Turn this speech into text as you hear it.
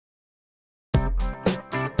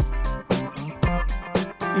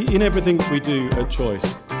In everything we do at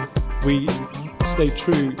Choice, we stay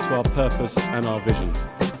true to our purpose and our vision.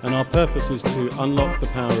 And our purpose is to unlock the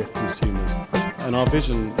power of consumers. And our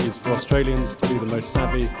vision is for Australians to be the most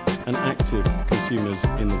savvy and active consumers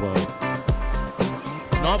in the world.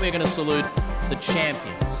 Tonight we're going to salute the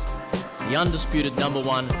champions, the undisputed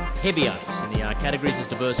 #1 heavyweights in the categories as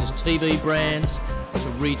diverse as TV brands to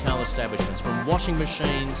retail establishments, from washing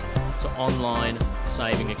machines to online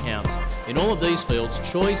saving accounts. In all of these fields,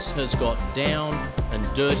 Choice has got down and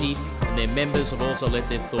dirty, and their members have also let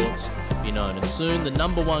their thoughts be known. And soon the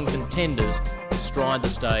 #1 contenders will stride the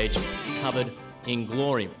stage, covered in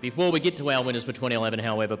glory. Before we get to our winners for 2011,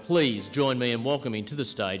 however, please join me in welcoming to the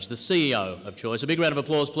stage the CEO of Choice. A big round of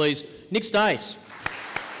applause, please, Nick Stace.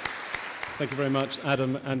 Thank you very much,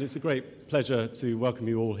 Adam, and it's a great pleasure to welcome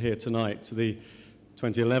you all here tonight to the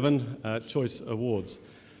 2011 Choice Awards.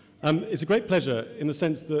 It's a great pleasure in the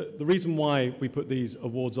sense that the reason why we put these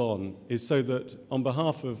awards on is so that on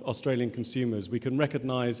behalf of Australian consumers we can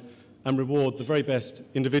recognise and reward the very best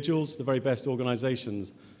individuals, the very best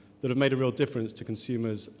organisations that have made a real difference to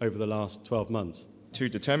consumers over the last 12 months. To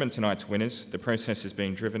determine tonight's winners, the process is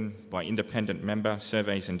being driven by independent member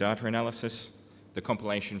surveys and data analysis. The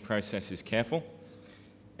compilation process is careful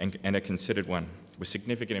and a considered one, with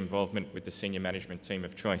significant involvement with the senior management team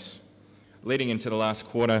of Choice. Leading into the last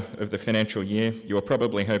quarter of the financial year, you were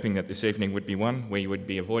probably hoping that this evening would be one where you would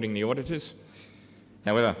be avoiding the auditors.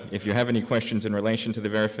 However, if you have any questions in relation to the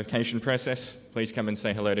verification process, please come and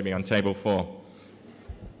say hello to me on table 4.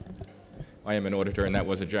 I am an auditor, and that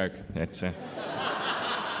was a joke. It's, hey,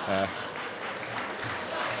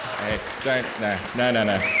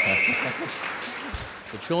 no.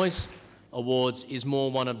 The Choice Awards is more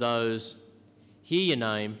one of those, hear your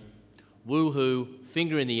name, woo-hoo,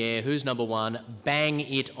 finger in the air, who's #1, bang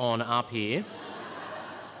it on up here.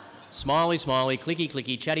 Smiley, smiley, clicky,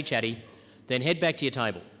 clicky, chatty, chatty, then head back to your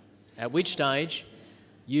table, at which stage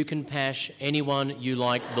you can pash anyone you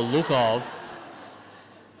like the look of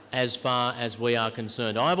as far as we are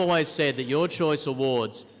concerned. I've always said that your Choice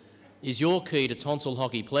Awards is your key to tonsil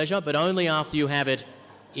hockey pleasure, but only after you have it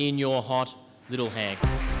in your hot little hand.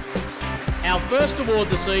 Our first award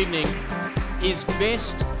this evening is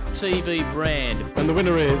Best TV Brand. And the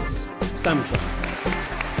winner is Samsung.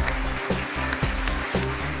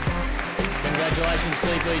 Congratulations,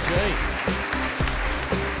 TPG.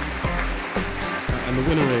 And the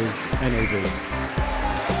winner is NAB.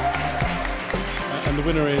 And the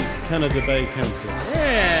winner is Canada Bay Council.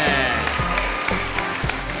 Yeah.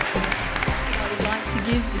 I would like to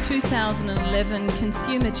give the 2011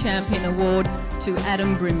 Consumer Champion Award to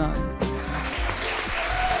Adam Brimo.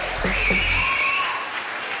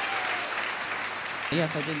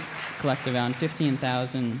 Yes, I did collect around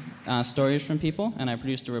 15,000 stories from people, and I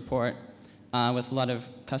produced a report with a lot of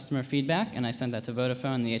customer feedback, and I sent that to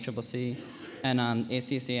Vodafone, the ACCC, and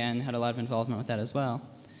ACCN had a lot of involvement with that as well.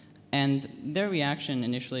 And their reaction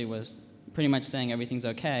initially was pretty much saying everything's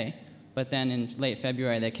okay, but then in late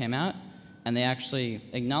February they came out and they actually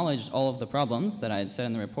acknowledged all of the problems that I had said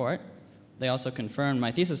in the report. They also confirmed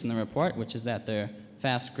my thesis in the report, which is that their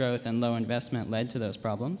fast growth and low investment led to those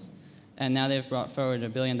problems. And now they've brought forward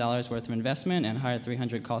 $1 billion worth of investment and hired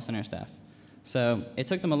 300 call center staff. So it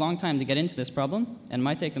took them a long time to get into this problem and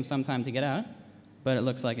might take them some time to get out, but it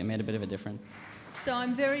looks like it made a bit of a difference. So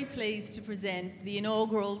I'm very pleased to present the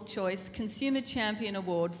inaugural Choice Consumer Champion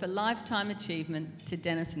Award for Lifetime Achievement to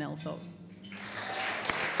Dennis Nelthorpe.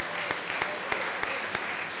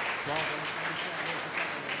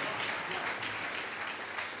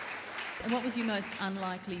 And what was your most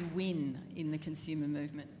unlikely win in the consumer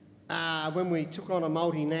movement? When we took on a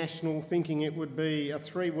multinational thinking it would be a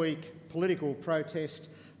 3-week political protest,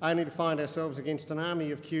 only to find ourselves against an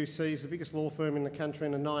army of QCs, the biggest law firm in the country,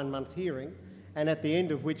 in a 9-month hearing, and at the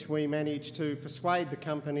end of which we managed to persuade the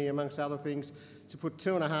company, amongst other things, to put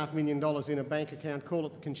 $2.5 million in a bank account, call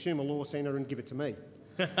it the Consumer Law Centre and give it to me.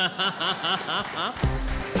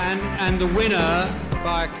 And the winner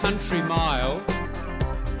by a country mile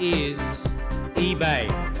is eBay.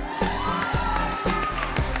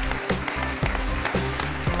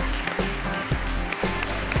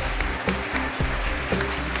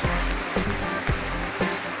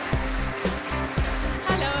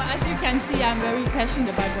 I'm very passionate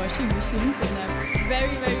about washing machines, and I'm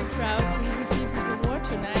very, very proud to receive this award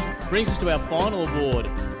tonight. Brings us to our final award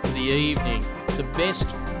for the evening, the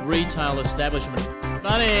Best Retail Establishment.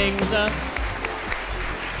 Bunnings.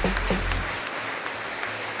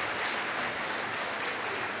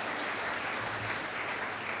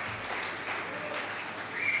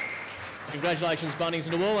 Congratulations, Bunnings,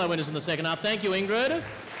 and to all our winners in the second half. Thank you, Ingrid.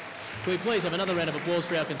 Can we please have another round of applause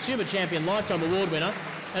for our Consumer Champion Lifetime Award winner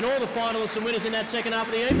and all the finalists and winners in that second half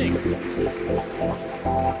of the evening.